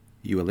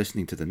You are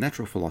listening to The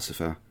Natural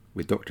Philosopher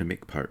with Dr.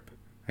 Mick Pope,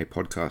 a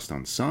podcast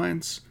on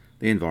science,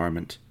 the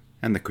environment,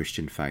 and the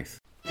Christian faith.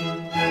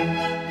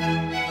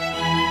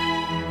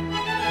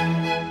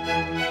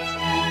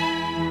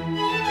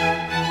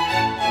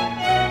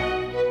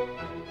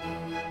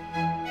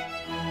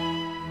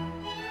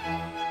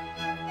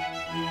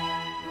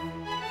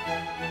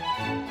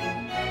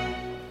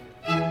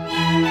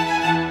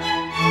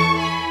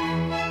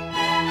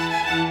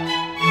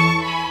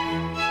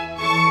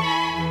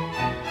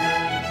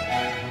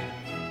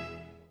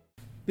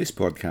 This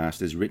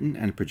podcast is written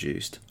and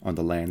produced on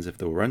the lands of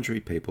the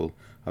Wurundjeri people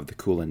of the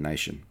Kulin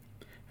Nation,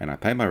 and I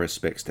pay my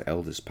respects to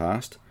elders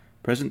past,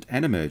 present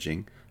and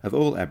emerging of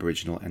all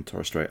Aboriginal and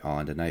Torres Strait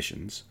Islander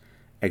nations,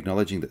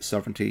 acknowledging that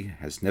sovereignty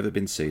has never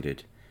been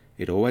ceded.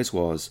 It always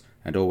was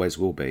and always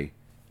will be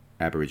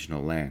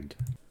Aboriginal land.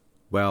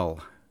 Well,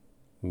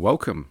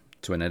 welcome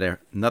to another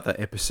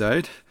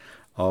episode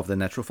of The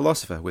Natural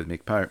Philosopher with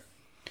Mick Pope.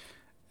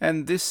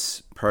 And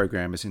this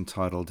program is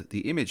entitled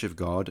The Image of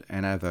God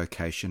and Our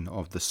Vocation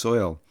of the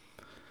Soil.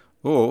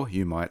 Or,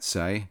 you might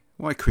say,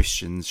 why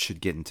Christians should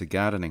get into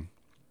gardening.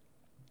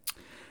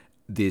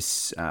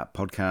 This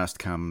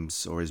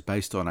podcast is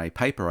based on a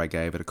paper I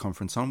gave at a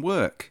conference on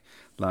work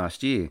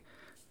last year,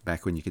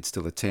 back when you could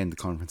still attend the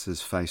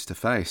conferences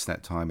face-to-face.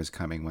 That time is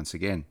coming once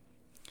again.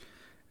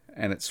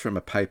 And it's from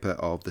a paper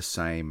of the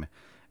same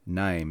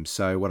name.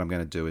 So what I'm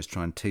going to do is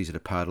try and tease it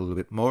apart a little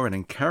bit more and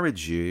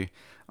encourage you,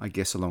 I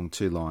guess, along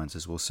two lines,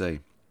 as we'll see.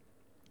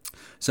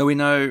 So we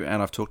know,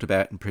 and I've talked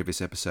about in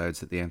previous episodes,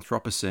 that the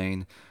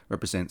Anthropocene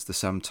represents the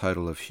sum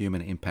total of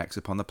human impacts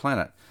upon the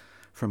planet,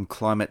 from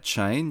climate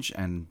change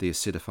and the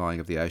acidifying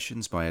of the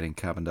oceans by adding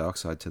carbon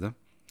dioxide to them,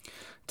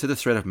 to the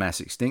threat of mass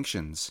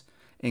extinctions,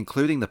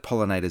 including the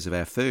pollinators of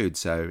our food,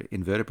 so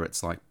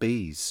invertebrates like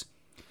bees,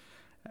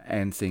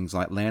 and things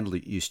like land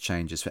use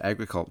changes for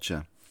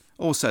agriculture.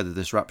 Also, the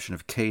disruption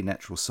of key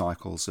natural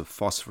cycles of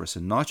phosphorus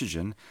and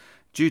nitrogen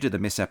due to the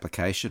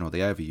misapplication or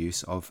the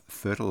overuse of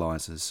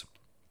fertilizers.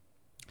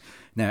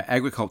 Now,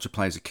 agriculture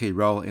plays a key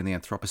role in the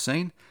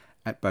Anthropocene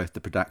at both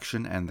the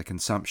production and the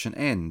consumption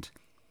end.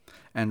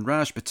 And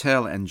Raj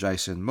Patel and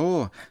Jason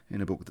Moore, in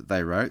a book that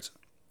they wrote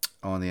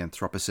on the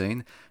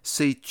Anthropocene,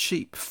 see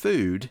cheap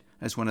food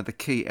as one of the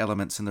key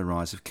elements in the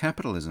rise of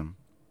capitalism.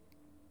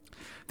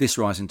 This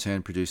rise in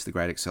turn produced the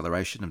great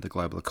acceleration of the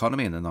global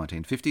economy in the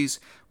 1950s,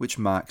 which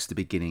marks the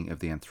beginning of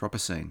the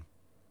Anthropocene.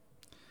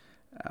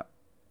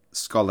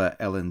 Scholar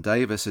Ellen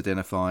Davis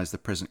identifies the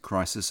present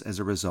crisis as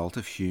a result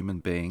of human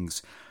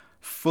beings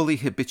fully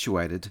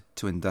habituated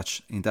to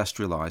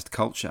industrialized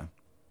culture.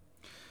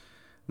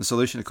 The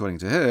solution, according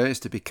to her, is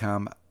to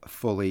become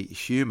fully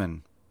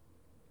human,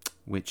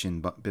 which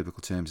in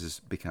biblical terms has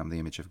become the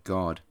image of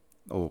God,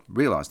 or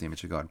realize the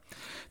image of God.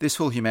 This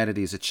full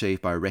humanity is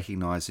achieved by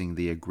recognizing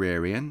the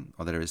agrarian,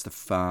 or that is the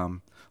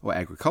farm or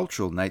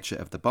agricultural nature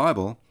of the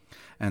Bible,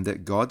 and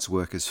that God's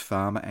work as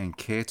farmer and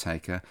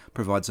caretaker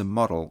provides a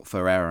model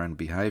for our own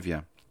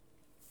behavior.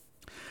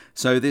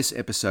 So this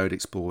episode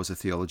explores the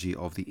theology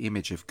of the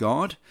image of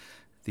God,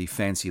 the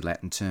fancy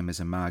Latin term is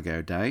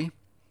imago Dei,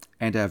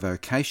 and our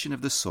vocation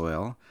of the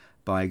soil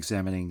by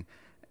examining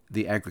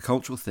the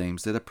agricultural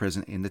themes that are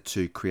present in the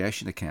two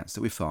creation accounts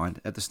that we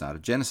find at the start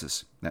of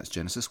Genesis. That's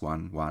Genesis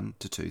 1:1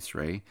 to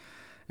 2:3,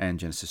 and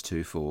Genesis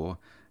 2:4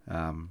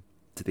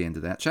 to the end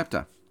of that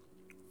chapter.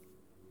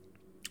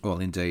 Well,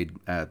 indeed,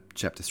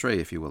 chapter 3,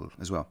 if you will,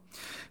 as well.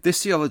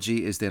 This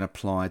theology is then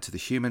applied to the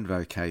human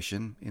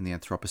vocation in the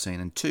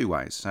Anthropocene in two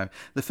ways. So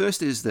the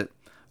first is that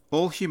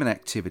all human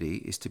activity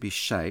is to be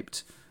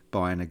shaped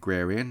by an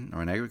agrarian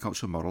or an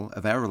agricultural model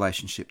of our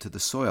relationship to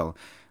the soil,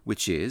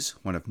 which is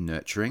one of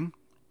nurturing,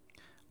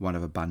 one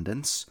of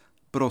abundance,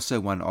 but also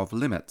one of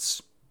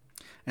limits.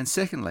 And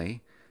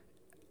secondly,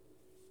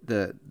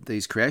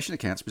 these creation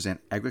accounts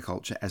present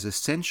agriculture as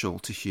essential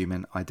to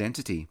human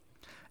identity.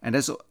 And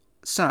as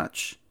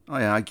such,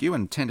 I argue,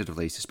 and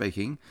tentatively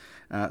speaking,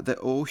 that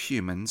all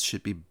humans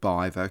should be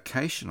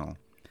bivocational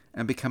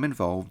and become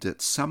involved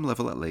at some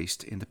level at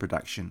least in the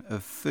production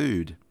of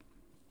food.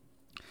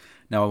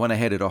 Now, I want to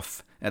head it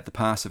off at the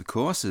pass, of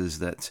course, is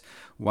that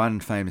one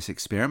famous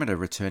experiment of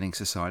returning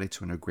society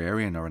to an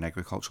agrarian or an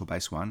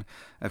agricultural-based one,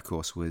 of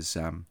course, was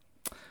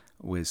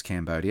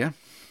Cambodia.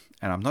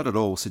 And I'm not at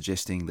all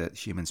suggesting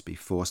that humans be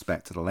forced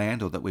back to the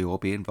land or that we all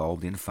be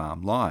involved in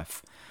farm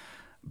life.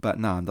 But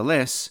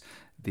nonetheless,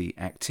 the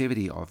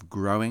activity of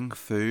growing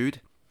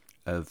food,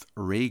 of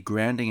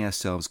regrounding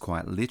ourselves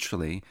quite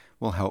literally,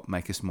 will help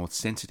make us more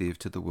sensitive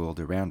to the world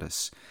around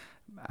us,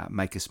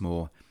 make us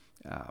more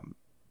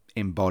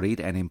embodied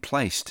and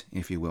emplaced,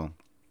 if you will,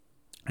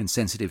 and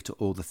sensitive to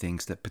all the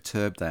things that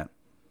perturb that.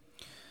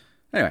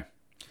 Anyway,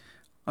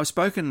 I've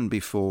spoken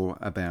before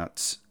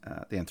about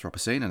the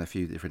Anthropocene in a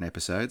few different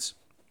episodes,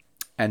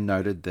 and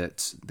noted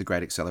that the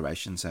Great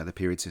Acceleration, so the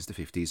period since the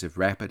 50s of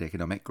rapid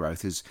economic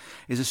growth, is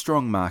a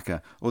strong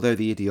marker, although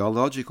the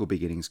ideological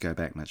beginnings go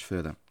back much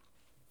further.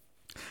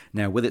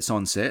 Now, with its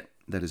onset,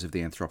 that is of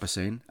the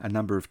Anthropocene, a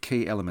number of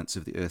key elements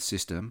of the Earth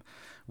system,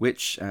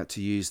 which,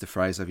 to use the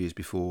phrase I've used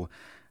before,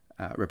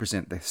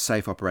 represent the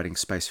safe operating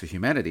space for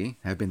humanity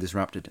have been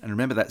disrupted. And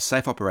remember, that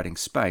safe operating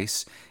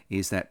space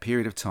is that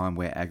period of time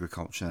where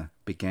agriculture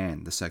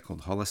began, the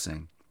so-called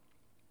Holocene.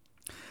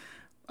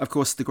 Of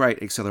course, the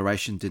Great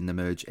Acceleration didn't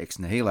emerge ex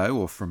nihilo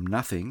or from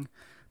nothing,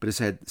 but has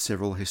had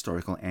several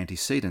historical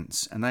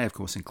antecedents, and they, of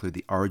course, include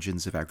the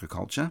origins of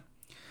agriculture,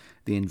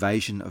 the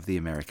invasion of the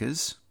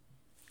Americas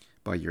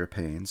by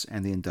Europeans,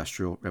 and the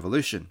Industrial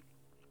Revolution.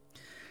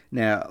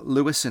 Now,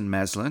 Lewis and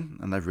Maslin,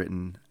 and they've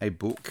written a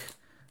book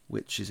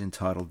which is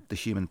entitled The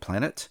Human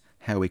Planet,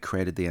 How We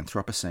Created the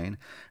Anthropocene,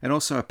 and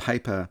also a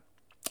paper,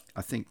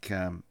 I think,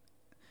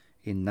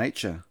 in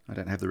Nature, I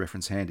don't have the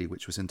reference handy,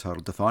 which was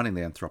entitled Defining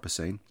the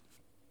Anthropocene.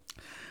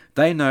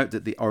 They note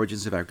that the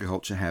origins of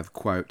agriculture have,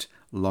 quote,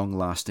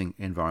 long-lasting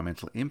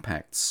environmental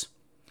impacts.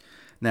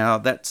 Now,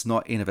 that's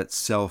not in of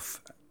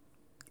itself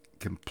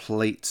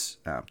complete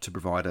to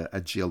provide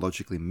a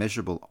geologically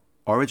measurable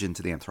origin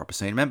to the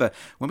Anthropocene. Remember,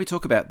 when we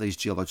talk about these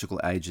geological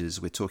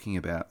ages, we're talking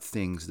about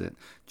things that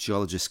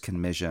geologists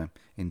can measure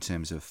in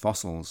terms of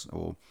fossils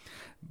or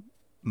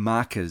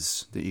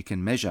markers that you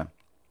can measure.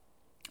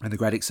 And the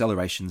Great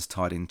Acceleration's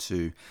tied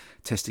into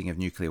testing of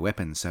nuclear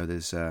weapons. So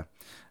there's an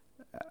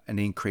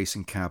increase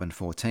in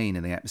carbon-14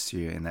 in the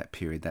atmosphere in that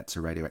period. That's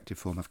a radioactive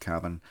form of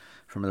carbon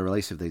from the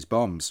release of these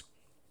bombs.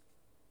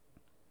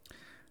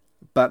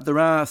 But there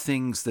are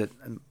things that,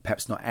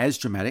 perhaps not as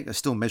dramatic, are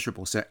still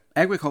measurable. So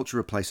agriculture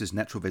replaces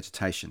natural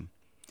vegetation.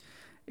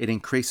 It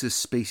increases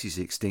species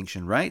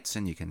extinction rates,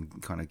 and you can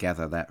kind of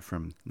gather that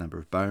from the number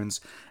of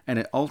bones. And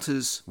it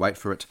alters, wait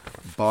for it,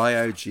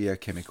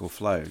 biogeochemical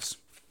flows,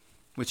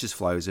 which is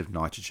flows of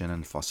nitrogen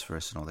and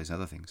phosphorus and all these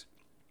other things.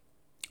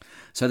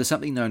 So there's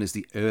something known as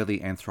the early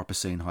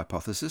Anthropocene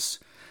hypothesis,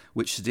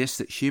 which suggests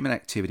that human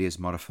activity has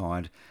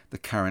modified the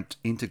current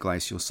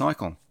interglacial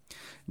cycle.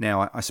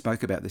 Now, I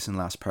spoke about this in the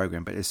last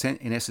program, but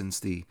in essence,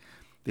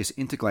 this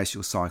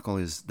interglacial cycle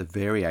is the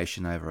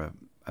variation over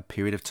a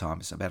period of time,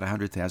 it's about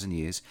 100,000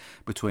 years,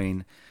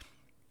 between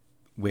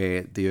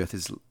where the Earth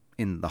is,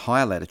 in the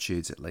higher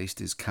latitudes at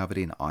least, is covered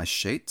in ice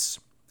sheets,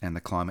 and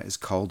the climate is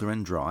colder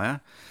and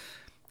drier,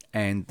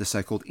 and the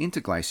so-called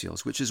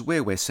interglacials, which is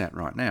where we're sat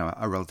right now,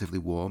 a relatively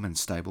warm and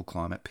stable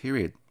climate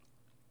period.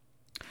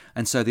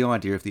 And so the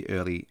idea of the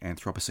early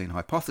Anthropocene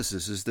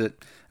hypothesis is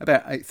that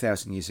about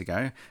 8,000 years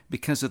ago,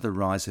 because of the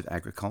rise of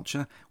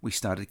agriculture, we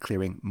started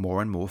clearing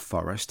more and more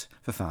forest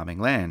for farming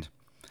land.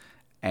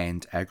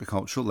 And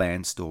agricultural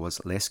land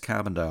stores less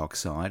carbon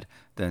dioxide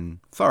than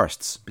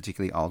forests,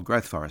 particularly old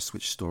growth forests,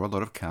 which store a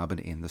lot of carbon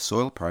in the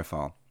soil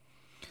profile.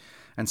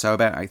 And so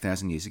about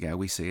 8,000 years ago,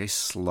 we see a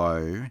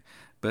slow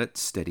but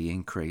steady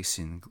increase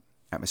in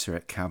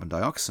atmospheric carbon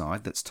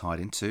dioxide that's tied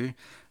into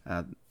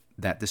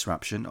that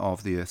disruption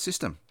of the Earth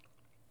system.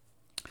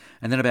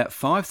 And then about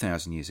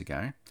 5,000 years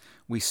ago,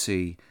 we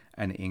see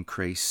an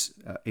increase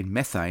in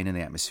methane in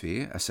the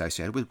atmosphere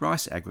associated with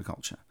rice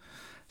agriculture.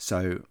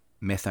 So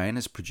methane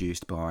is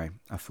produced by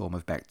a form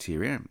of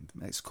bacteria,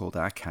 it's called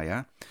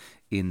archaea,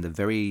 in the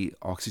very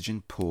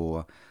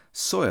oxygen-poor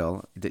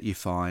soil that you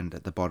find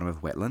at the bottom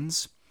of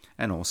wetlands,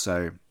 and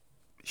also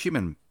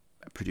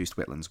human-produced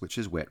wetlands, which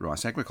is wet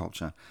rice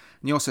agriculture.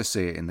 And you also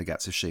see it in the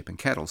guts of sheep and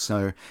cattle.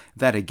 So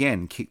that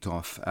again kicked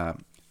off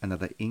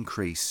another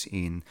increase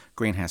in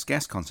greenhouse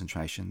gas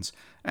concentrations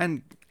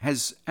and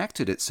has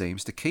acted, it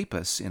seems, to keep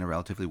us in a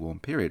relatively warm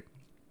period.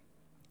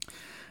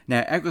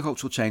 Now,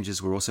 agricultural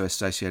changes were also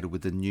associated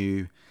with the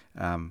new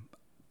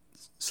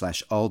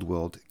 /old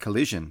world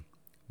collision,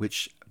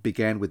 which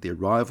began with the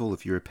arrival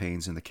of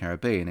Europeans in the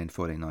Caribbean in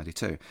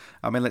 1492.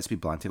 I mean, let's be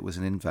blunt, it was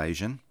an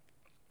invasion.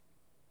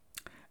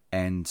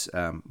 And,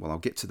 I'll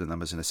get to the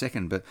numbers in a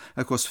second, but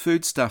of course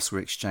foodstuffs were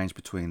exchanged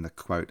between the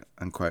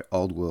quote-unquote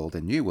old world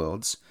and new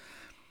worlds.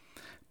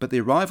 But the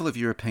arrival of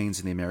Europeans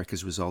in the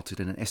Americas resulted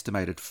in an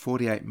estimated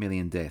 48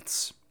 million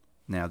deaths.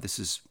 Now, this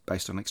is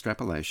based on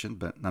extrapolation,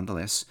 but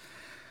nonetheless,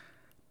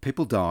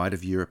 people died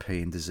of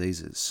European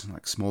diseases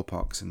like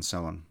smallpox and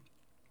so on.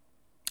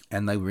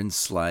 And they were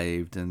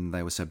enslaved and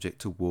they were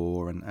subject to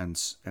war and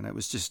it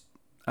was just,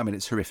 I mean,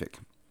 it's horrific.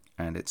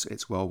 And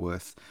it's well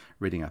worth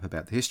reading up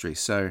about the history.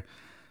 So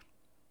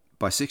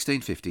by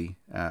 1650,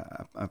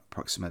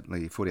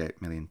 approximately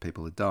 48 million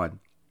people had died.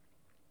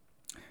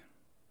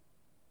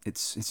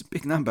 It's a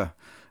big number,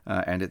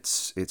 and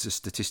it's a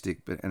statistic,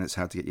 and it's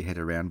hard to get your head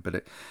around.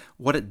 But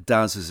what it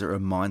does is it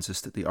reminds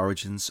us that the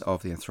origins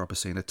of the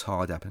Anthropocene are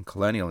tied up in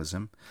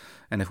colonialism,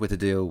 and if we're to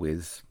deal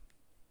with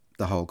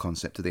the whole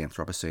concept of the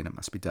Anthropocene, it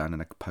must be done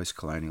in a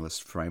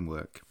post-colonialist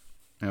framework.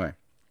 Anyway,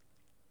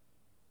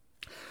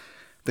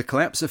 the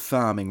collapse of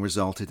farming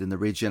resulted in the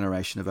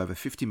regeneration of over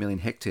 50 million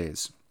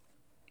hectares,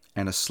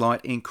 and a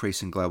slight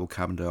increase in global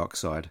carbon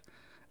dioxide.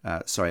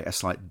 A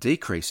slight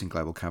decrease in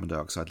global carbon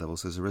dioxide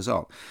levels as a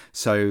result.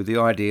 So the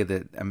idea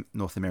that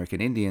North American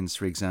Indians,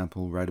 for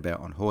example, rode about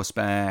on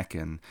horseback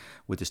and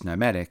were just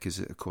nomadic is,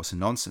 of course, a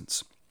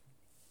nonsense.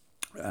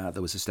 There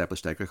was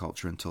established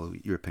agriculture until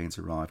Europeans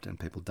arrived and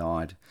people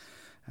died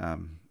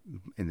in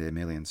their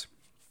millions.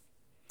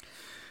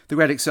 The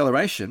Great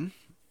Acceleration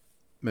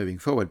moving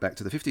forward back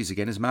to the 50s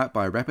again, is marked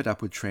by a rapid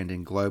upward trend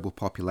in global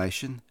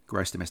population,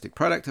 gross domestic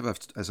product,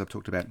 as I've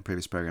talked about in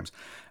previous programs,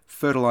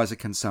 fertilizer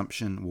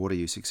consumption, water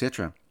use,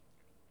 etc.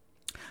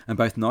 And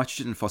both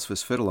nitrogen and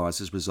phosphorus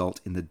fertilizers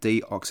result in the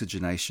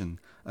deoxygenation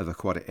of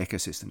aquatic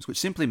ecosystems, which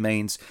simply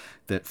means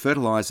that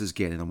fertilizers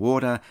get in the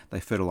water, they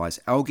fertilize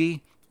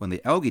algae. When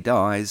the algae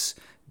dies,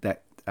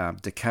 that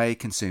decay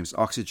consumes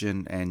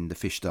oxygen and the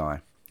fish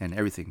die, and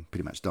everything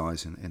pretty much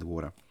dies in the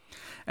water.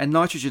 And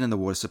nitrogen in the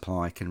water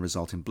supply can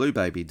result in blue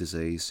baby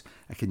disease,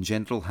 a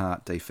congenital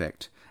heart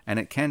defect, and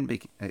it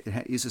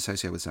is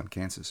associated with some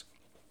cancers.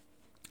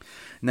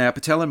 Now,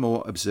 Patel and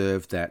Moore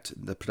observed that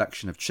the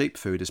production of cheap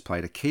food has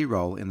played a key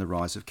role in the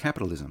rise of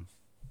capitalism.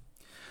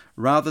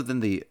 Rather than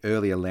the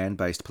earlier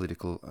land-based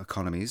political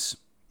economies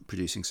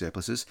producing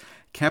surpluses,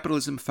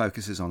 capitalism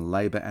focuses on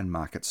labour and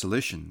market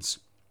solutions.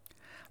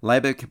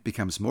 Labour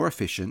becomes more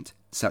efficient,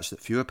 such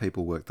that fewer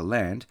people work the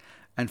land,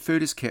 and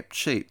food is kept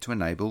cheap to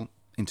enable,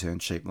 in turn,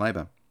 cheap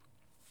labour.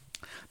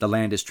 The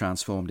land is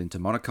transformed into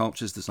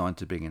monocultures designed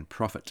to bring in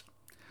profit.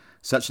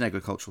 Such an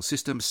agricultural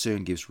system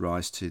soon gives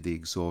rise to the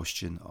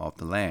exhaustion of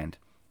the land.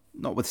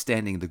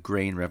 Notwithstanding the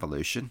Green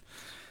Revolution,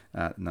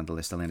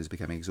 nonetheless the land is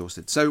becoming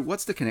exhausted. So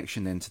what's the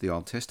connection then to the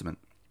Old Testament?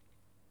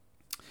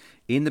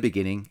 In the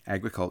beginning,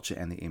 agriculture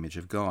and the image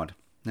of God.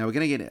 Now we're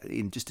going to get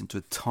into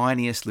a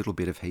tiniest little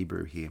bit of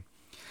Hebrew here.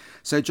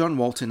 So John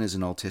Walton is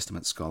an Old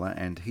Testament scholar,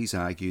 and he's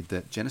argued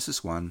that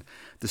Genesis 1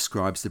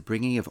 describes the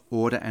bringing of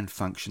order and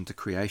function to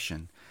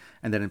creation,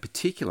 and that in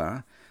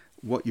particular,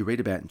 what you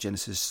read about in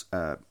Genesis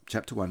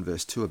chapter 1,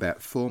 verse 2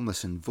 about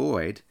formless and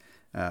void,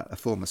 a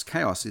formless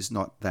chaos, is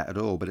not that at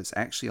all, but it's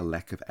actually a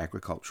lack of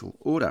agricultural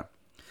order.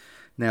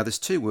 Now, there's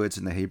two words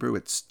in the Hebrew.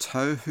 It's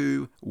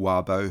tohu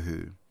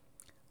wabohu.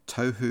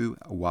 Tohu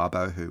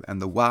wabohu.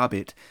 And the wa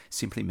bit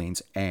simply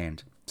means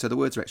and. So the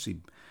words are actually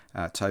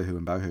tohu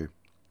and bohu.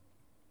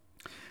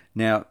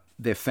 Now,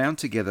 they're found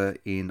together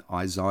in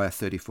Isaiah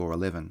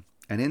 34:11.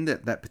 And in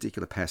that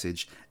particular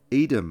passage,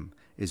 Edom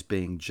is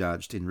being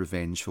judged in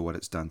revenge for what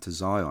it's done to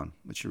Zion,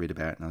 which you read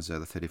about in Isaiah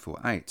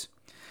 34:8.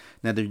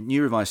 Now, the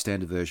New Revised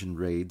Standard Version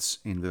reads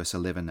in verse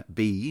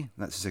 11b,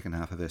 that's the second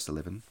half of verse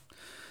 11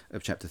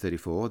 of chapter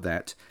 34,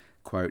 that,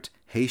 quote,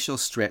 "He shall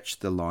stretch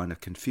the line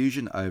of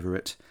confusion over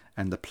it,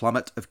 and the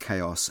plummet of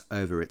chaos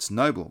over its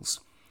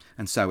nobles."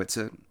 And so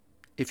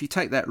if you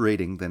take that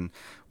reading, then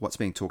what's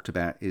being talked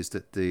about is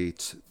that the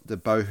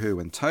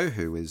bohu and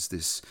tohu is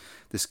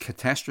this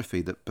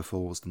catastrophe that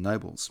befalls the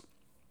nobles.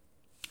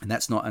 And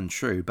that's not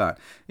untrue, but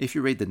if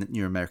you read the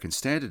New American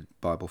Standard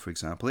Bible, for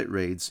example, it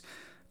reads,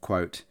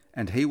 quote,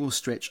 "And he will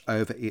stretch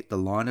over it the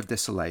line of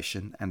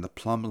desolation and the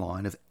plumb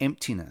line of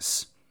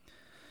emptiness."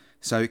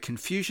 So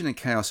confusion and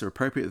chaos are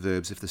appropriate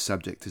verbs if the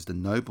subject is the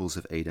nobles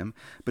of Edom,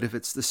 but if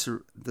it's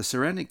the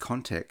surrounding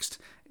context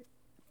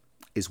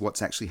is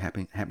what's actually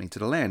happening to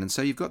the land. And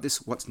so you've got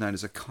this what's known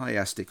as a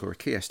chiastic or a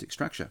chiastic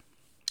structure.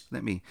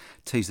 Let me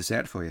tease this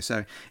out for you.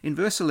 So in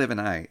verse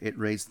 11a, it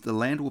reads, "The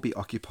land will be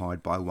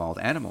occupied by wild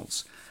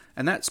animals."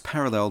 And that's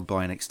paralleled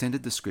by an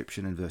extended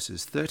description in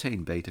verses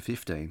 13b to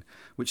 15,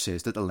 which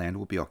says that the land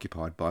will be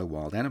occupied by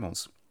wild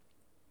animals.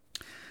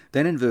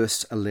 Then in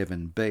verse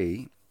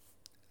 11b,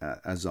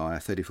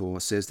 Isaiah 34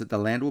 says that the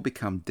land will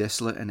become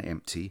desolate and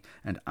empty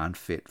and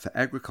unfit for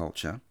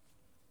agriculture.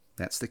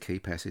 That's the key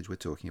passage we're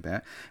talking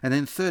about. And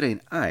then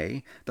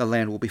 13a, the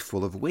land will be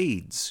full of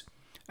weeds.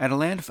 And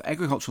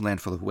agricultural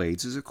land full of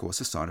weeds is, of course,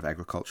 a sign of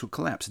agricultural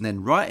collapse. And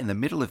then right in the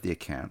middle of the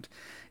account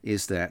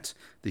is that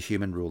the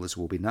human rulers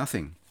will be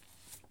nothing.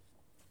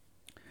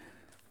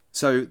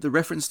 So the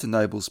reference to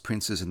nobles,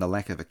 princes, and the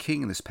lack of a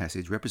king in this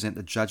passage represent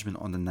the judgment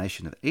on the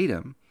nation of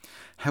Edom.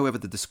 However,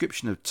 the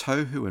description of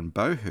tohu and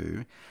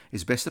bohu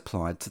is best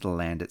applied to the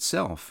land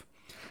itself.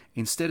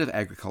 Instead of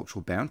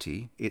agricultural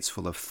bounty, it's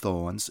full of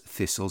thorns,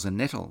 thistles, and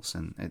nettles,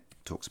 and it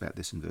talks about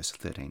this in verse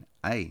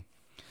 13a.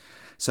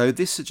 So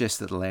this suggests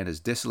that the land is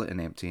desolate and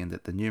empty, and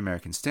that the New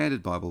American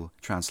Standard Bible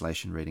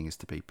translation reading is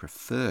to be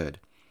preferred.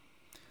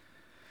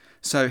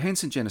 So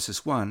hence in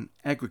Genesis 1,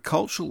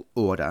 agricultural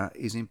order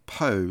is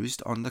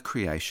imposed on the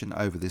creation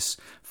over this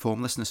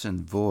formlessness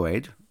and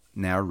void,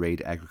 now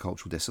read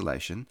agricultural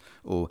desolation,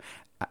 or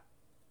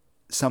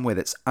somewhere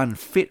that's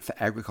unfit for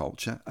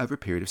agriculture over a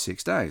period of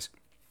 6 days.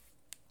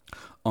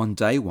 On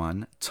day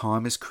 1,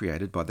 time is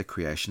created by the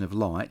creation of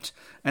light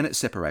and its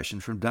separation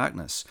from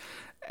darkness.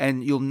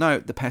 And you'll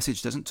note the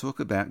passage doesn't talk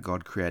about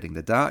God creating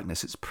the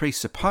darkness. It's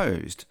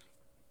presupposed.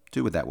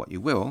 Do with that what you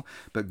will,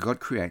 but God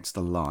creates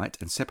the light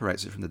and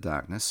separates it from the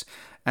darkness.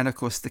 And of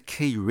course, the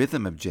key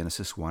rhythm of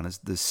Genesis 1 is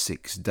the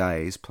 6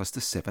 days plus the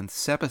 7th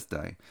Sabbath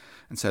day.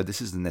 And so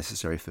this is the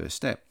necessary first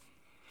step.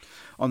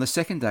 On the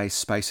second day,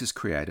 space is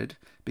created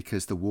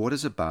because the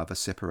waters above are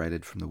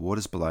separated from the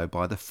waters below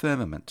by the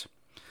firmament.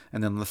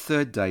 And then on the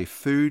third day,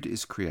 food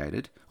is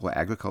created, or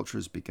agriculture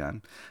is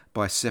begun,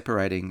 by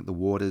separating the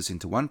waters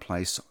into one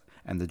place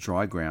and the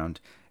dry ground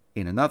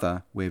in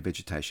another where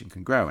vegetation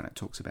can grow. And it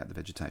talks about the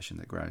vegetation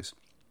that grows.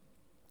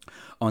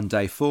 On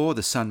day 4,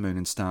 the sun, moon,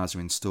 and stars are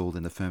installed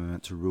in the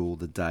firmament to rule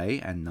the day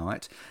and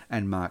night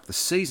and mark the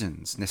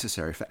seasons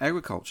necessary for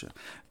agriculture.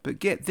 But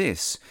get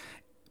this,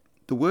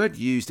 the word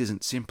used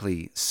isn't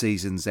simply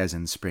seasons as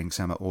in spring,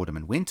 summer, autumn,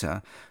 and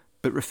winter,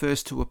 but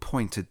refers to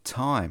appointed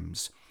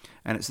times.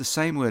 And it's the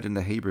same word in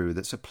the Hebrew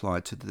that's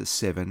applied to the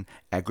 7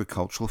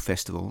 agricultural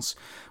festivals,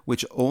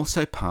 which are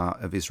also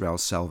part of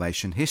Israel's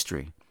salvation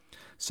history.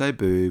 So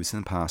Booths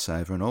and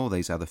Passover and all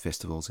these other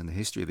festivals in the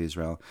history of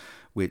Israel,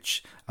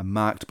 which are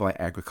marked by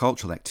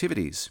agricultural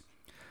activities.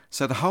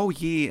 So the whole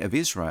year of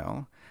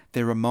Israel,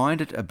 they're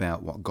reminded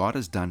about what God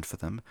has done for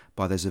them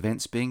by those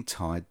events being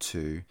tied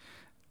to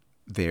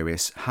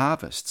various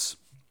harvests.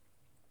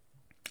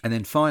 And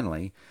then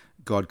finally,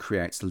 God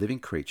creates living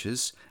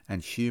creatures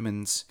and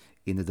humans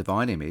in the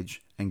divine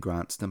image and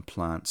grants them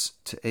plants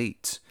to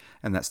eat.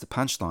 And that's the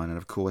punchline. And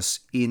of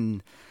course,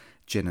 in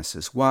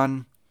Genesis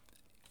 1,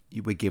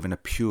 we're given a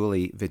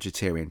purely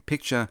vegetarian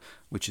picture,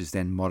 which is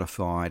then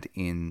modified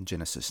in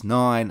Genesis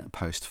 9,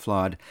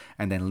 post-flood,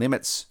 and then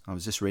limits, I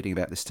was just reading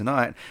about this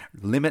tonight,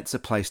 limits are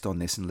placed on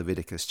this in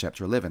Leviticus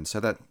chapter 11. So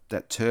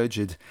that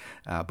turgid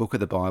book of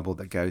the Bible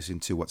that goes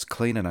into what's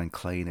clean and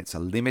unclean, it's a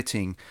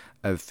limiting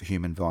of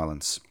human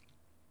violence.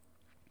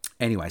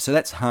 Anyway, so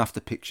that's half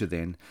the picture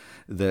then,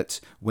 that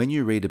when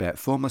you read about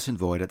formless and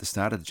void at the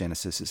start of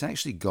Genesis, it's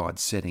actually God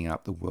setting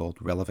up the world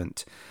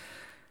relevant,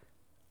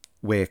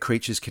 where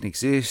creatures can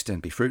exist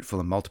and be fruitful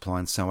and multiply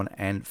and so on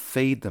and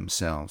feed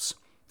themselves.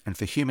 And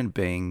for human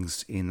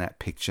beings in that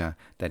picture,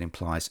 that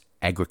implies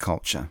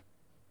agriculture.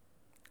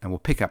 And we'll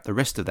pick up the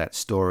rest of that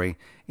story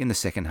in the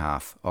second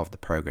half of the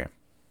program.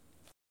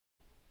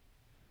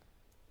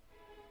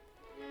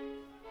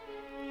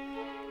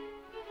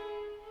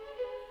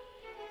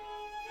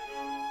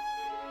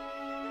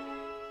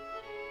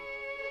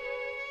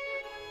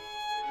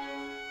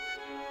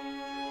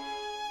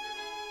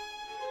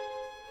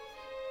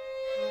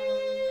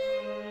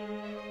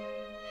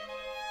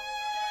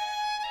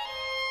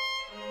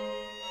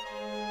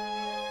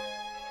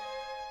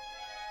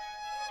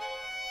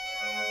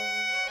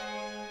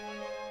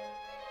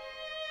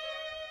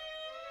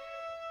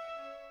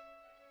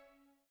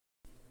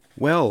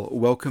 Well,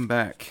 welcome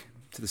back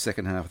to the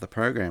second half of the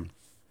program.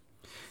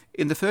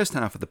 In the first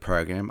half of the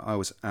program, I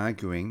was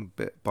arguing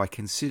by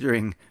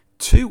considering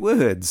 2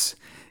 words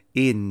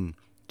in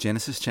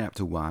Genesis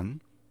chapter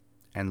 1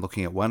 and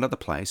looking at one other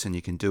place, and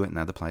you can do it in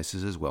other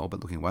places as well,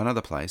 but looking at one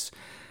other place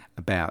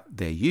about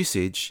their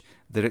usage,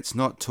 that it's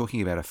not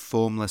talking about a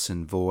formless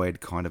and void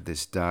kind of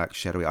this dark,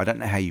 shadowy, I don't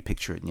know how you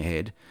picture it in your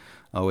head.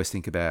 I always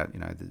think about,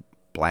 the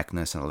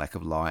blackness and a lack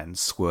of light and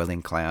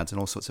swirling clouds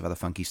and all sorts of other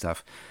funky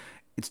stuff.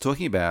 It's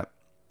talking about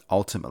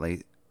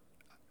ultimately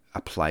a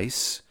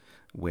place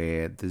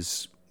where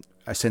there's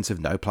a sense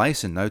of no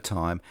place and no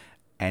time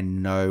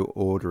and no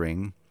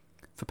ordering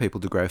for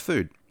people to grow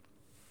food.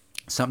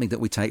 Something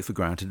that we take for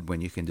granted when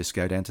you can just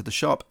go down to the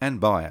shop and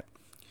buy it.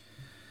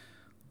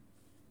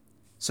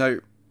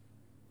 So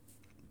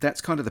that's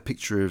kind of the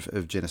picture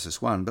of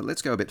Genesis 1, but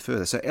let's go a bit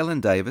further. So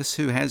Ellen Davis,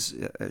 who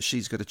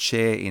she's got a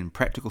chair in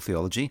practical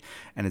theology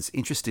and is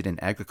interested in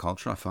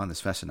agriculture, I find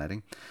this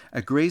fascinating,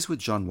 agrees with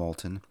John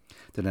Walton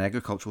that an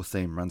agricultural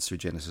theme runs through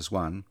Genesis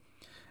 1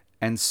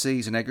 and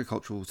sees an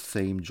agricultural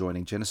theme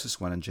joining Genesis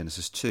 1 and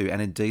Genesis 2,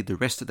 and indeed the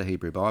rest of the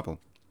Hebrew Bible.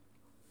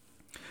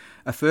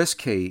 A first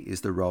key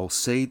is the role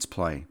seeds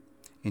play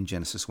in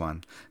Genesis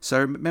 1.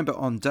 So remember,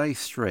 on day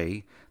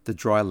 3, the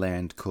dry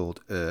land called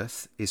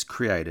earth is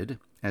created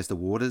as the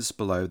waters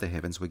below the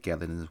heavens were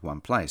gathered into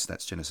one place.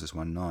 That's Genesis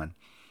 1:9.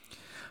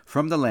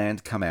 From the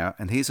land come out,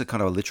 and here's a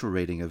kind of a literal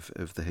reading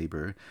of the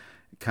Hebrew,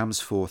 comes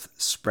forth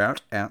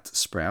sprout out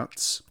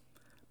sprouts,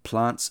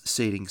 plants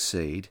seeding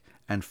seed,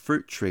 and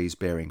fruit trees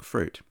bearing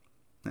fruit.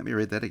 Let me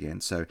read that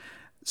again. So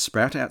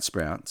sprout out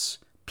sprouts,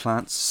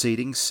 plants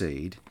seeding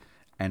seed,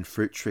 and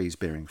fruit trees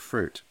bearing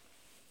fruit.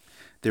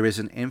 There is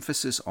an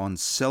emphasis on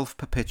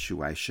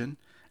self-perpetuation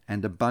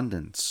and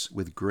abundance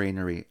with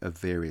greenery of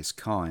various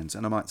kinds.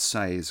 And I might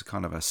say, as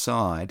kind of a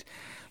side,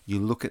 you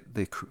look at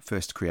the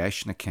first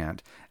creation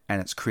account and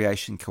it's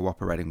creation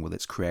cooperating with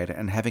its creator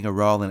and having a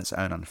role in its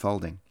own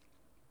unfolding.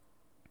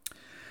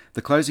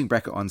 The closing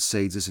bracket on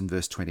seeds is in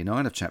verse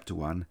 29 of chapter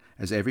 1,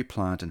 as every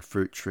plant and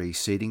fruit tree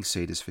seeding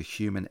seed is for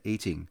human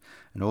eating,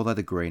 and all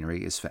other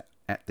greenery is for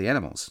the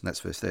animals. And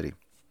that's verse 30.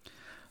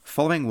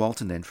 Following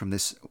Walton then from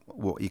this,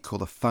 what you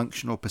call a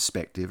functional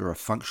perspective or a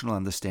functional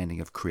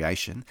understanding of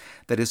creation,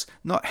 that is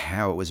not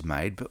how it was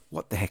made, but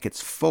what the heck it's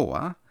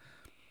for,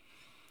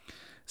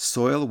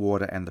 soil,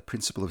 water, and the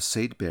principle of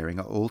seed bearing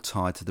are all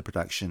tied to the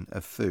production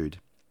of food.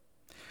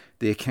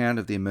 The account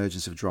of the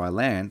emergence of dry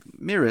land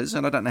mirrors,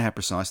 and I don't know how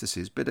precise this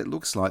is, but it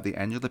looks like the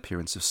annual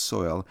appearance of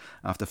soil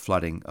after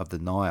flooding of the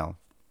Nile.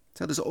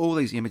 So there's all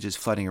these images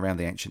floating around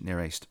the ancient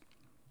Near East.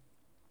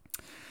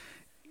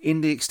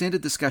 In the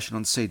extended discussion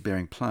on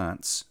seed-bearing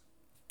plants,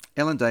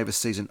 Ellen Davis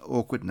sees an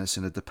awkwardness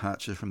and a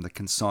departure from the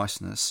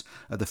conciseness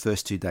of the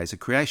first 2 days of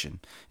creation.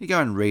 You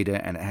go and read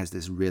it, and it has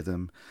this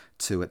rhythm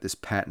to it, this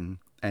pattern,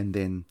 and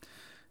then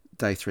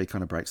day 3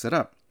 kind of breaks that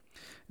up.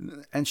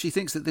 And she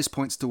thinks that this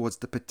points towards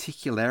the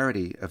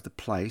particularity of the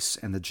place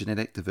and the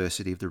genetic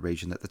diversity of the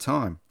region at the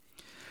time.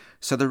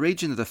 So the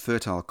region of the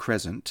Fertile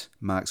Crescent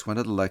marks one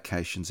of the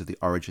locations of the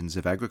origins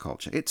of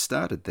agriculture. It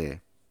started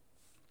there.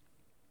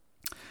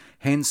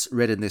 Hence,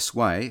 read in this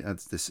way,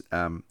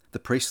 the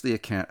priestly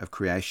account of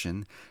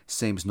creation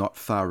seems not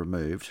far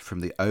removed from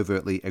the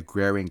overtly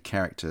agrarian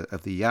character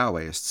of the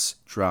Yahwehists'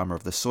 drama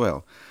of the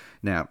soil.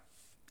 Now,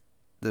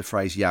 the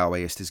phrase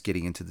Yahwehist is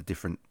getting into the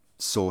different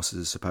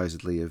sources,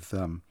 supposedly, of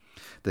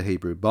the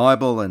Hebrew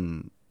Bible,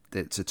 and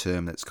it's a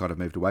term that's kind of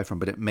moved away from,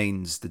 but it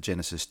means the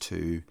Genesis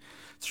 2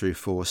 through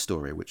 4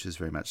 story, which is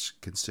very much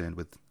concerned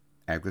with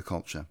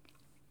agriculture.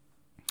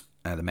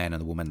 The man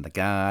and the woman in the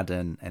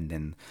garden, and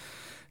then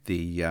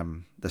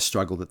the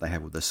struggle that they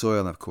have with the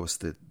soil, and of course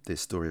the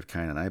story of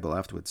Cain and Abel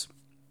afterwards.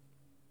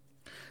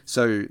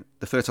 So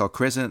the Fertile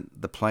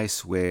Crescent, the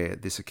place where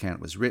this account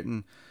was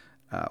written,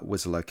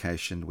 was a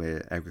location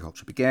where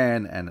agriculture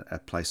began and a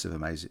place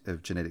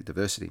of genetic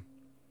diversity.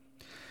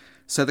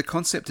 So the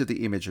concept of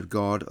the image of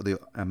God, or the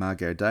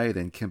Imago Dei,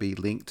 then can be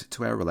linked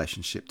to our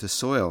relationship to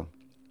soil.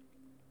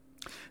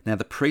 Now,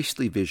 the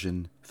priestly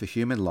vision for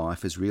human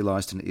life is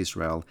realized in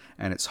Israel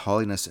and its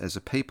holiness as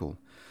a people.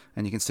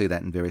 And you can see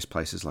that in various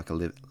places like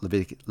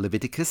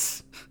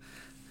Leviticus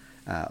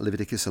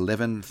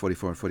 11,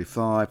 44 and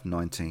 45,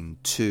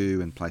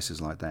 19:2, and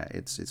places like that.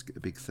 It's a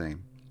big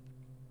theme.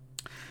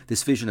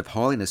 This vision of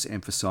holiness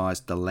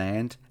emphasized the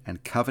land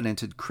and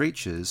covenanted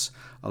creatures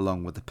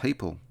along with the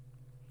people.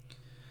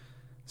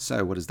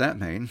 So what does that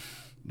mean?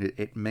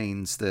 It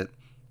means that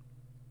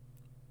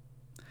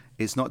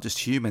it's not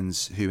just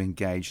humans who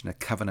engage in a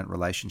covenant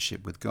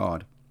relationship with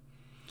God.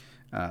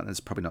 There's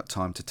probably not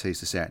time to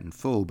tease this out in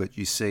full, but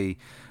you see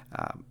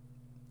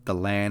the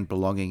land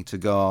belonging to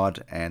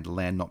God and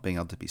land not being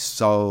able to be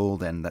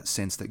sold, and that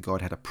sense that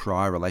God had a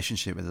prior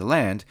relationship with the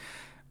land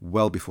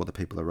well before the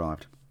people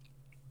arrived.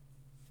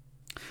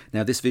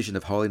 Now, this vision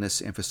of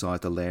holiness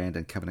emphasized the land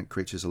and covenant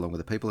creatures along with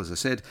the people, as I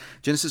said.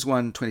 Genesis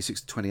 1,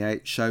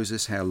 26-28 shows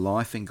us how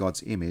life in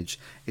God's image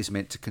is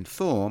meant to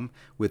conform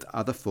with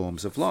other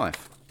forms of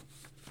life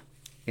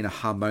in a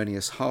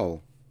harmonious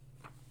whole.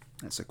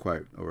 That's a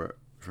quote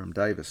from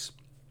Davis.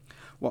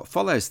 What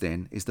follows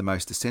then is the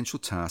most essential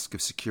task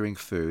of securing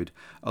food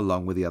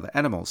along with the other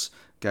animals.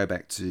 Go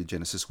back to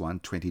Genesis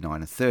 1,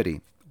 29 and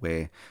 30,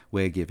 where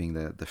we're giving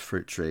the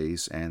fruit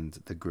trees and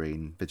the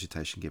green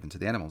vegetation given to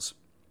the animals.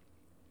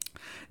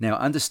 Now,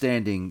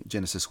 understanding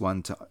Genesis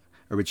 1 to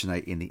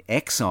originate in the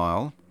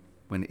exile,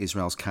 when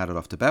Israel's carted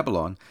off to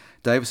Babylon,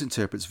 Davis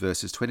interprets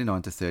verses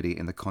 29 to 30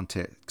 in the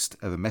context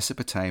of a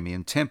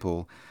Mesopotamian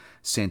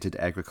temple-centered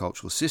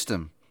agricultural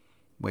system,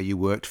 where you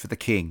worked for the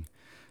king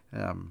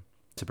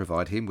to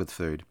provide him with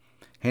food.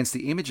 Hence,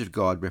 the image of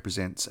God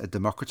represents a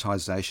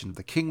democratization of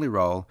the kingly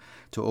role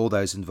to all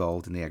those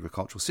involved in the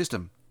agricultural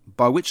system,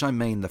 by which I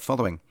mean the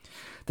following: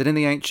 that in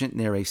the ancient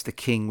Near East, the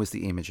king was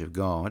the image of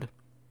God,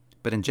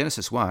 but in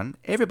Genesis 1,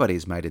 everybody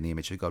is made in the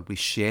image of God. We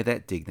share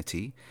that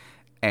dignity,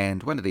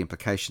 and one of the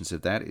implications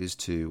of that is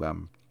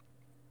to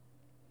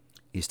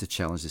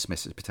challenge this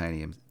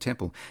Mesopotamian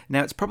temple.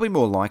 Now, it's probably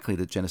more likely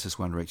that Genesis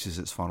 1 reaches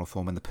its final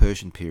form in the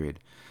Persian period,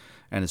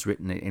 and is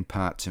written in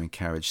part to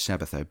encourage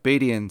Sabbath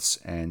obedience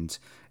and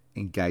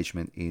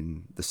engagement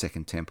in the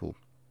Second Temple.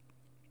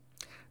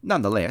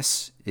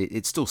 Nonetheless,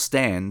 it still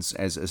stands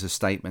as a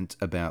statement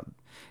about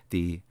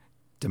the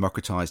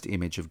democratized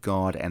image of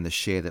God and the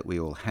share that we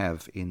all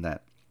have in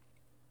that.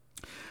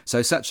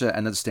 So such an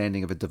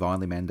understanding of a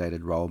divinely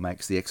mandated role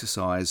makes the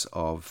exercise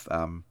of,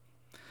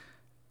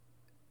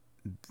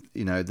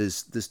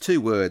 there's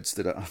two words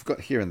that I've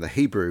got here in the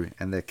Hebrew,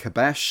 and they're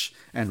kabash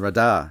and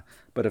radah.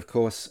 But of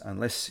course,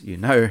 unless you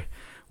know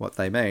what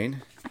they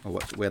mean or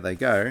where they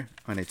go,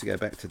 I need to go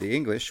back to the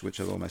English,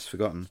 which I've almost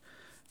forgotten.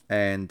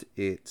 And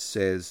it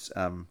says,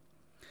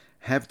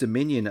 have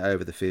dominion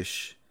over the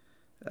fish.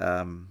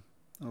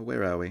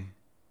 Where are we?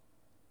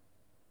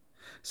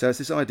 So it's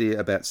this idea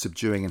about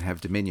subduing and have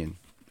dominion.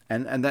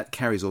 And that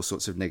carries all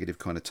sorts of negative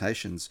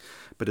connotations.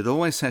 But it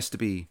always has to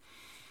be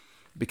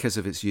because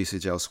of its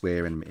usage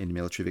elsewhere in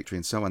military victory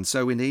and so on.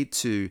 So we need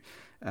to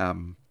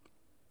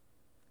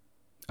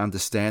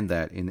understand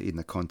that in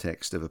the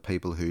context of a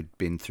people who'd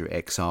been through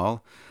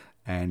exile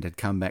and had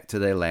come back to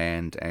their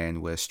land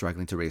and were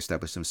struggling to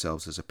re-establish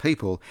themselves as a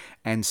people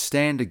and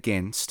stand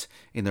against,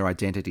 in their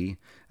identity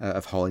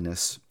of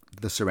holiness,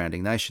 the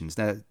surrounding nations.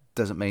 Now, it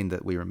doesn't mean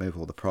that we remove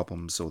all the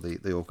problems or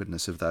the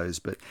awkwardness of those,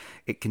 but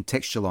it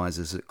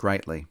contextualizes it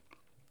greatly,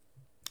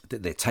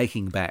 that they're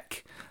taking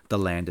back the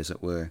land, as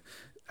it were,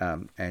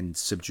 and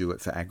subdue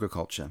it for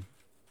agriculture,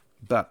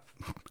 but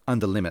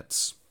under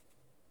limits.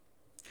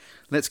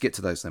 Let's get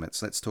to those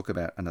limits. Let's talk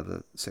about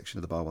another section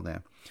of the Bible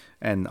now.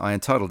 And I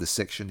entitled this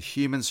section,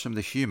 Humans from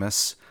the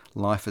Humus,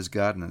 Life as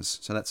Gardeners.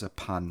 So that's a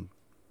pun,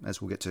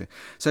 as we'll get to.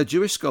 So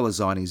Jewish scholar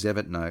Zini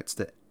Zevit notes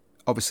that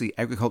obviously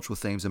agricultural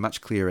themes are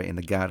much clearer in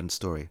the garden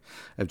story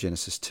of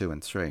Genesis 2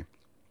 and 3.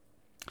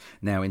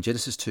 Now in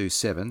Genesis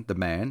 2:7, the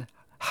man,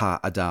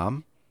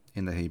 Ha-Adam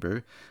in the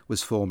Hebrew,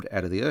 was formed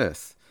out of the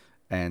earth.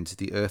 And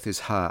the earth is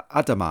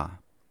Ha-Adamah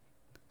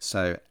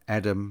So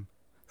Adam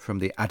from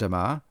the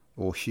Adamah,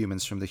 or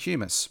humans from the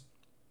humus.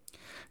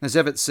 Now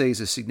Zevit sees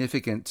a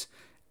significant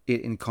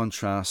in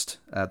contrast,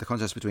 the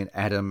contrast between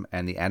Adam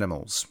and the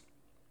animals.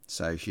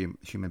 So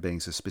human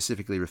beings are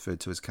specifically referred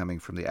to as coming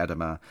from the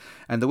Adamah.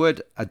 And the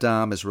word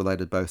Adam is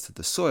related both to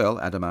the soil,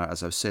 Adamah,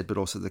 as I've said, but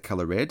also the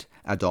colour red,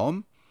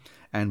 Adom,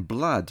 and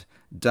blood,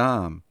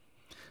 Dam.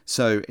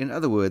 So in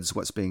other words,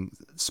 what's being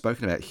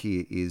spoken about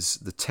here is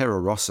the terra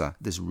rossa,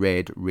 this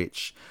red,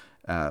 rich,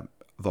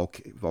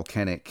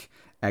 volcanic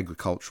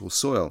agricultural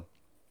soil.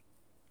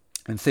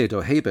 And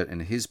Theodore Hebert,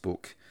 in his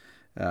book,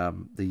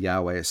 The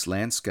Yahweh's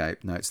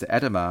Landscape, notes that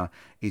Adamah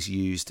is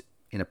used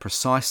in a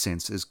precise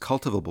sense as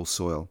cultivable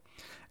soil,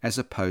 as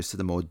opposed to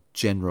the more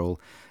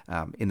general,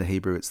 in the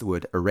Hebrew it's the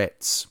word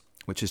eretz,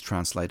 which is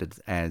translated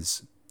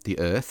as the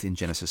earth in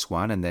Genesis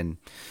 1, and then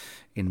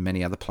in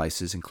many other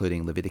places,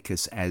 including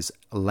Leviticus, as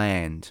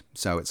land.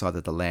 So it's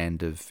either the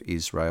land of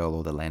Israel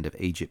or the land of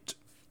Egypt.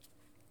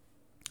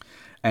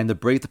 And the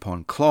breathed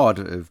upon clod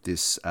of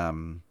this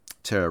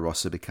terra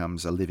rossa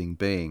becomes a living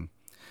being.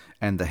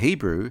 And the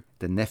Hebrew,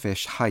 the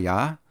nefesh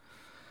hayah,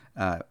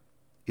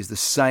 is the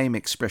same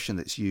expression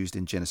that's used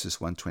in Genesis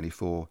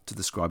 1:24 to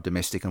describe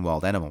domestic and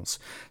wild animals.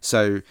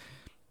 So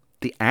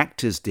the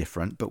act is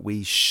different, but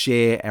we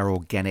share our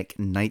organic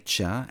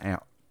nature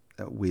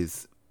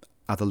with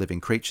other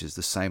living creatures.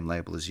 The same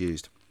label is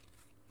used.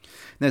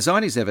 Now,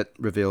 Zayni Zevit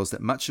reveals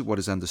that much of what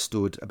is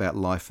understood about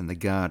life in the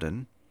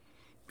garden,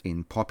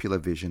 in popular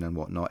vision and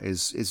whatnot,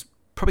 is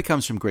probably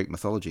comes from Greek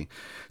mythology.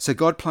 So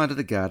God planted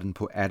a garden,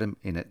 put Adam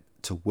in it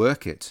to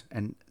work it,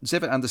 and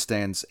Zevit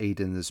understands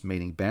Eden as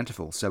meaning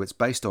bountiful. So it's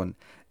based on,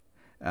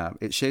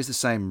 it shares the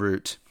same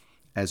root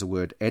as a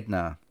word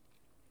Edna,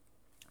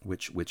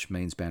 which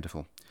means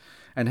bountiful.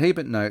 And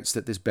Hebert notes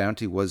that this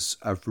bounty was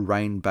of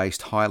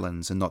rain-based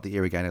highlands and not the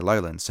irrigated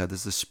lowlands. So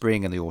there's the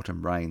spring and the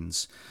autumn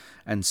rains.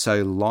 And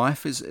so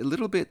life is a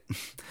little bit,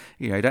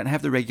 you don't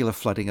have the regular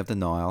flooding of the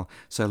Nile.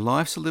 So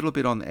life's a little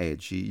bit on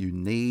edge. You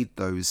need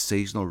those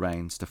seasonal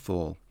rains to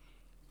fall.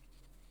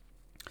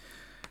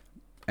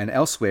 And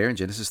elsewhere in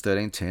Genesis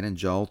 13:10 and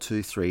Joel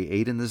 2:3,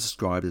 Eden is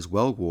described as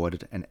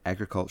well-watered and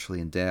agriculturally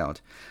endowed.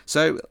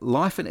 So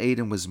life in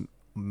Eden was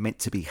meant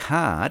to be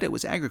hard. It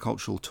was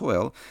agricultural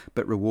toil,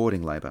 but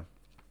rewarding labour.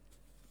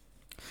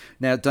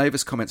 Now,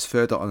 Davis comments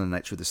further on the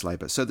nature of this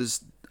labour. So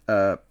there's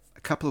a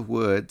couple of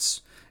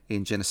words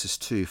in Genesis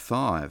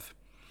 2:5.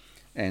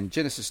 And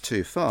Genesis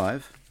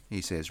 2:5,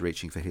 he says,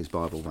 reaching for his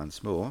Bible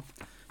once more,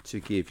 to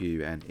give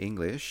you an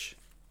English.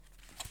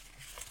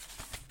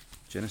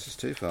 Genesis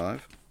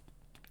 2:5.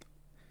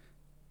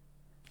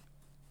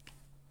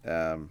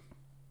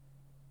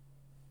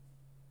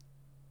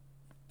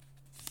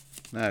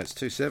 No, it's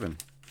 2:7.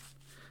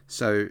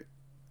 So,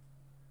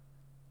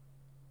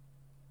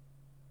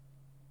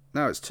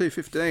 no, it's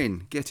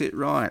 2:15. Get it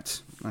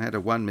right. I had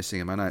a 1 missing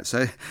in my notes.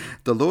 So,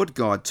 the Lord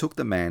God took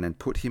the man and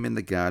put him in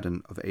the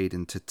Garden of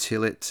Eden to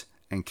till it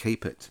and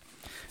keep it.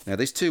 Now,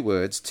 these two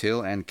words,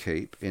 till and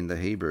keep, in the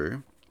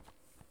Hebrew,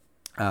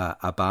 are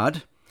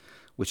abad,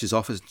 which is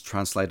often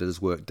translated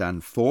as work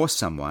done for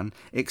someone,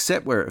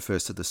 except where it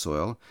refers to the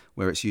soil,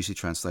 where it's usually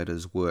translated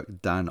as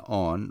work done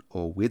on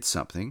or with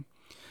something.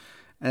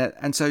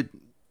 And so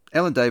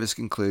Ellen Davis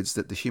concludes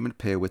that the human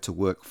pair were to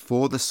work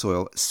for the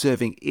soil,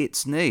 serving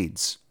its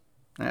needs.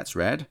 That's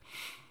rad.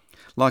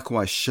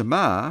 Likewise,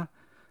 shema,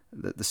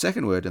 the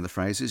second word in the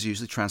phrase, is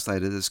usually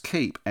translated as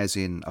keep, as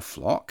in a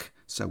flock,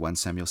 so 1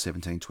 Samuel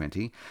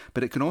 17:20,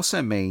 but it can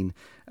also mean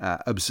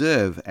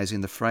observe, as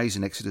in the phrase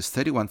in Exodus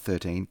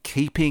 31:13,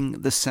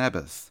 keeping the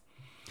Sabbath.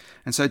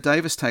 And so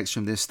Davis takes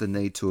from this the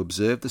need to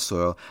observe the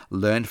soil,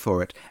 learn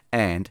for it,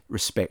 and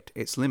respect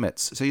its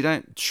limits. So you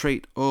don't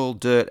treat all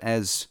dirt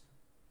as,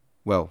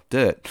 well,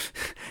 dirt.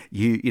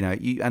 You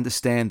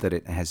understand that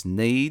it has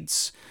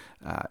needs,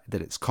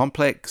 that it's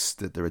complex,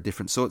 that there are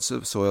different sorts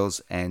of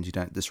soils, and you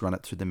don't just run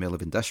it through the mill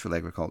of industrial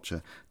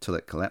agriculture till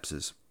it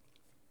collapses.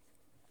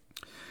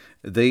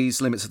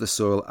 These limits of the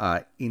soil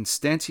are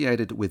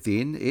instantiated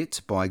within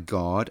it by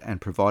God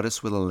and provide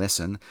us with a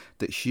lesson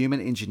that human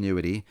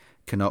ingenuity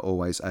cannot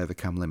always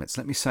overcome limits.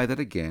 Let me say that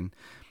again,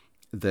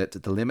 that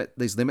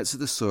these limits of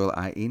the soil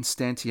are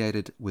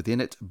instantiated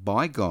within it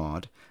by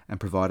God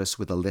and provide us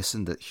with a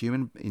lesson that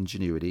human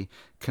ingenuity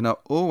cannot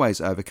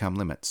always overcome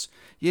limits.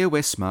 Yeah,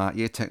 we're smart.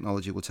 Yeah,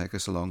 technology will take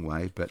us a long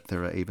way, but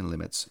there are even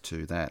limits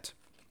to that.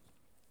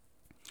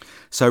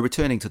 So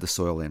returning to the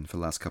soil then for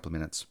the last couple of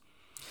minutes.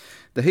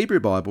 The Hebrew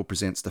Bible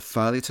presents the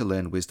failure to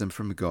learn wisdom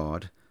from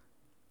God,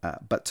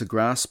 but to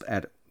grasp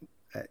at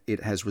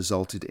it has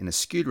resulted in a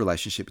skewed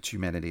relationship between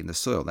humanity and the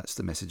soil. That's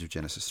the message of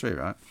Genesis 3,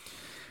 right?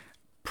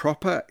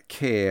 Proper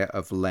care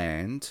of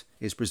land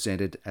is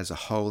presented as a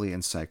holy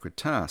and sacred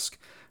task,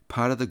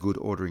 part of the good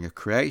ordering of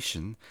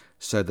creation,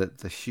 so that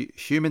the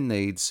human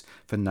needs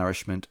for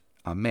nourishment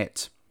are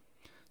met,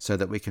 so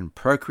that we can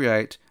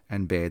procreate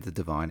and bear the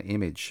divine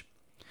image.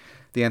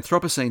 The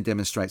Anthropocene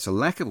demonstrates a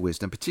lack of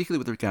wisdom, particularly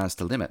with regards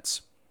to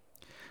limits.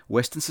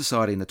 Western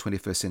society in the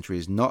 21st century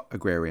is not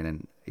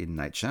agrarian in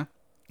nature.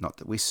 not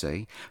that we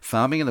see.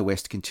 Farming in the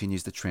West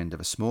continues the trend of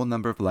a small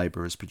number of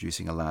labourers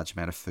producing a large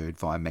amount of food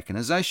via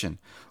mechanisation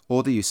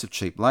or the use of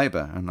cheap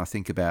labour. And I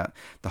think about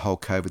the whole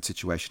COVID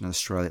situation in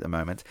Australia at the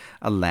moment,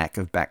 a lack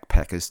of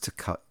backpackers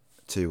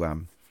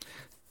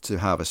to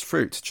harvest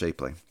fruit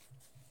cheaply.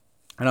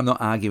 And I'm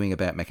not arguing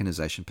about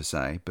mechanisation per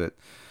se, but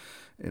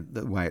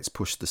the way it's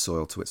pushed the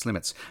soil to its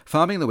limits.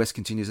 Farming in the West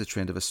continues the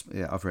trend of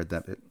I've read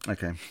that bit.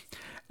 Okay.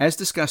 As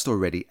discussed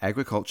already,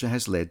 agriculture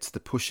has led to the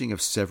pushing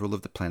of several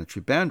of the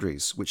planetary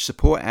boundaries, which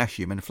support our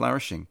human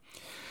flourishing.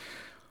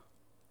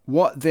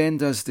 What then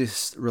does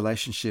this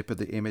relationship of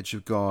the image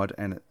of God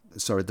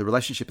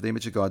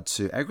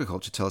to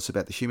agriculture tell us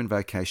about the human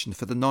vocation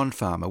for the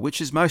non-farmer, which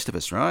is most of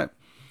us, right?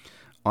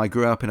 I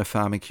grew up in a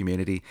farming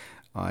community.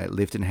 I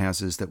lived in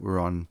houses that were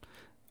on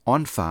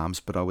farms,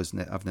 but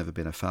I've never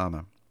been a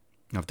farmer.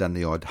 I've done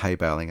the odd hay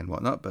baling and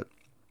whatnot, but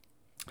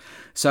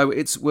so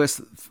it's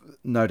worth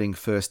noting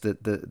first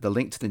that the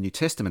link to the New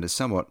Testament is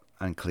somewhat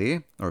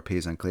unclear, or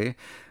appears unclear.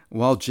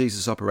 While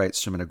Jesus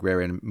operates from an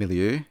agrarian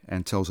milieu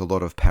and tells a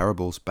lot of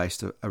parables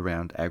based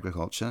around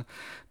agriculture,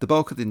 the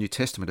bulk of the New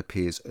Testament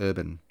appears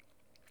urban.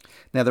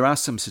 Now, there are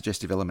some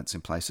suggestive elements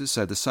in places.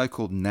 So the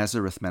so-called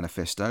Nazareth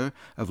Manifesto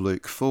of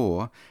Luke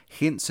 4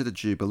 hints at a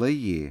Jubilee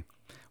year,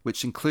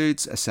 which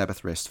includes a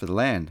Sabbath rest for the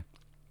land.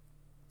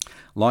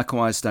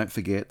 Likewise, don't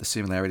forget the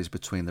similarities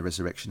between the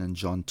resurrection in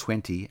John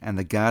 20 and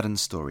the garden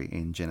story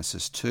in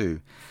Genesis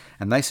 2,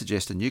 and they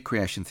suggest a new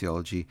creation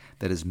theology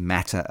that is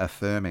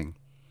matter-affirming.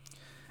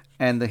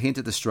 And the hint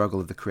at the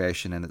struggle of the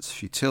creation and its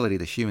futility,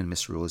 the human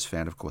misrule, is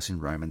found, of course, in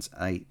Romans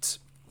 8.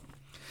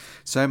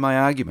 So my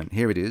argument,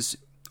 here it is,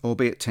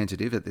 albeit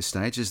tentative at this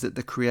stage, is that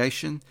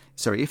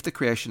if the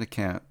creation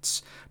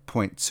accounts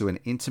point to an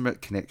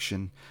intimate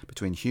connection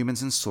between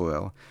humans and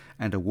soil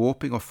and a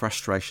warping or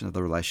frustration of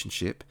the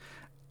relationship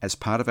as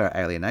part of our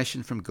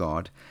alienation from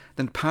God,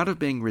 then part of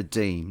being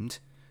redeemed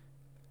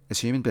as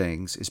human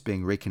beings is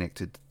being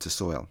reconnected to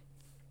soil.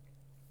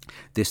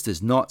 This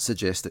does not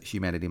suggest that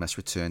humanity must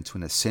return to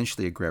an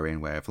essentially agrarian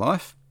way of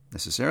life,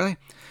 necessarily,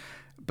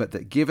 but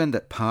that given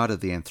that part of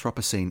the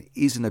Anthropocene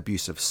is an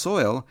abuse of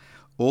soil,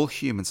 all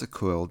humans are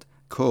called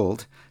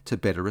to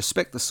better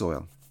respect the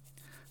soil.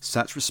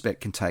 Such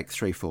respect can take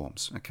three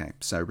forms. Okay,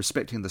 so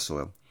respecting the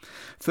soil.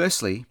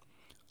 Firstly,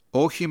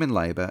 all human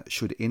labour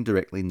should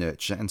indirectly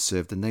nurture and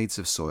serve the needs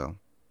of soil.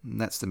 And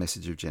that's the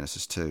message of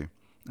Genesis 2,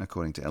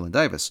 according to Ellen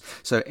Davis.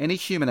 So any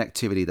human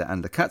activity that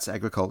undercuts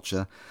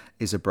agriculture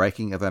is a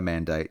breaking of a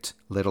mandate,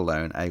 let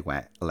alone a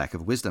lack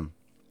of wisdom.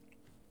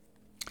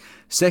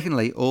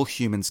 Secondly, all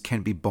humans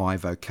can be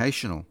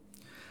bivocational.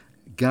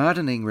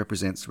 Gardening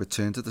represents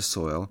return to the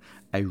soil,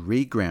 a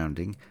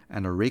regrounding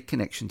and a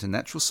reconnection to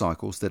natural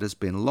cycles that has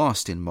been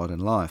lost in modern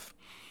life.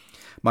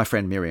 My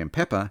friend Miriam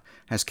Pepper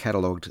has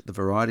catalogued the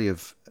variety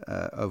of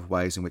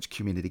ways in which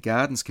community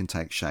gardens can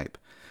take shape,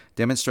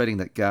 demonstrating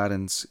that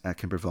gardens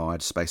can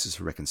provide spaces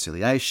for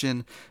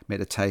reconciliation,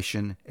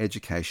 meditation,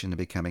 education, and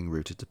becoming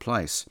rooted to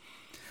place.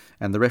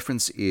 And the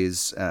reference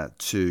is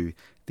to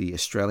the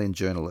Australian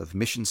Journal of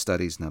Mission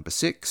Studies,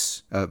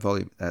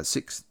 Volume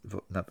 6,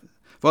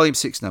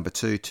 Number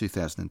 2,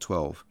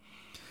 2012.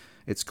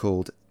 It's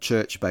called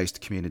Church-Based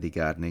Community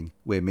Gardening,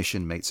 Where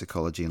Mission Meets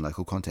Ecology in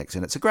Local Context,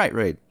 and it's a great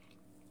read.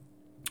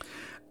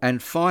 And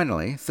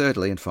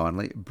thirdly and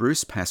finally,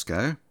 Bruce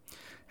Pascoe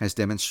has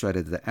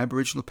demonstrated that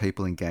Aboriginal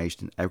people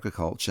engaged in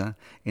agriculture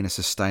in a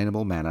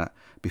sustainable manner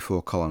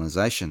before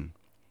colonisation.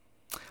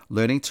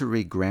 Learning to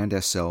reground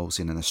ourselves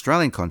in an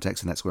Australian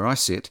context, and that's where I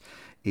sit,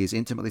 is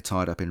intimately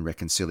tied up in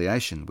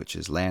reconciliation, which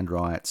is land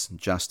rights,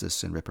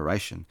 justice and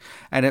reparation.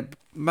 And it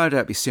no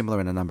doubt be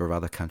similar in a number of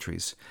other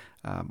countries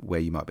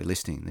where you might be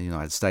listening. In the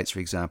United States, for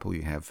example,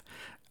 you have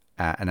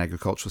an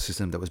agricultural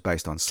system that was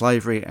based on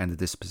slavery and the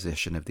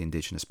dispossession of the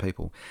indigenous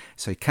people.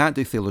 So you can't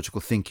do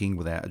theological thinking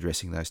without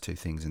addressing those two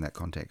things in that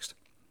context.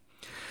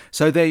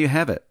 So there you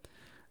have it.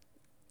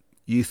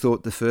 You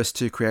thought the first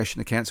two creation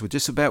accounts were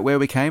just about where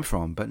we came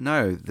from, but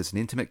no, there's an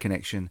intimate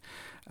connection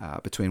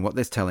between what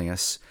they're telling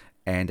us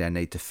and our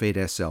need to feed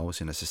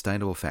ourselves in a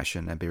sustainable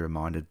fashion and be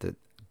reminded that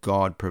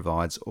God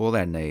provides all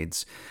our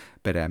needs,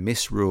 but our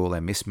misrule,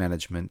 our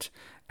mismanagement,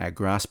 our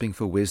grasping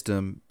for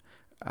wisdom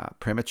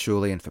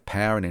prematurely and for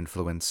power and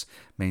influence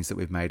means that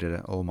we've made an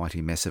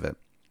almighty mess of it.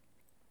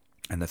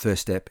 And the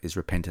first step is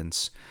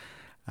repentance.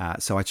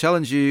 So I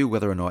challenge you,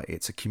 whether or not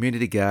it's a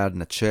community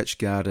garden, a church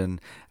garden,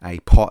 a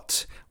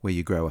pot where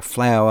you grow a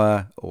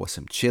flower or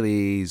some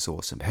chilies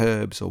or some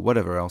herbs or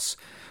whatever else,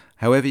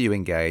 however you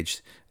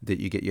engage, that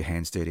you get your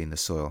hands dirty in the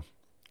soil.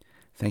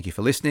 Thank you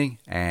for listening,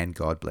 and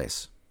God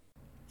bless.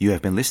 You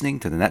have been listening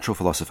to The Natural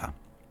Philosopher.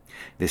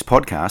 This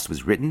podcast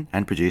was written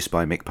and produced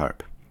by Mick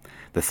Pope.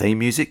 The theme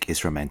music is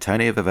from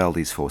Antonio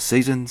Vivaldi's Four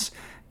Seasons,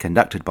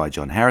 conducted by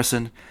John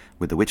Harrison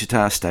with the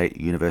Wichita State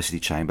University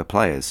Chamber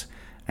Players,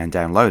 and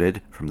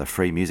downloaded from the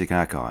Free Music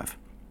Archive.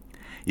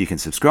 You can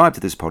subscribe to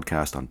this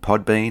podcast on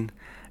Podbean,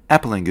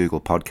 Apple and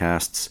Google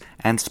Podcasts,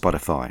 and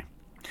Spotify.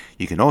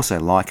 You can also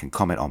like and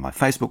comment on my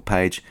Facebook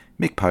page,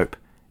 Mick Pope,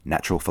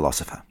 Natural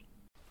Philosopher.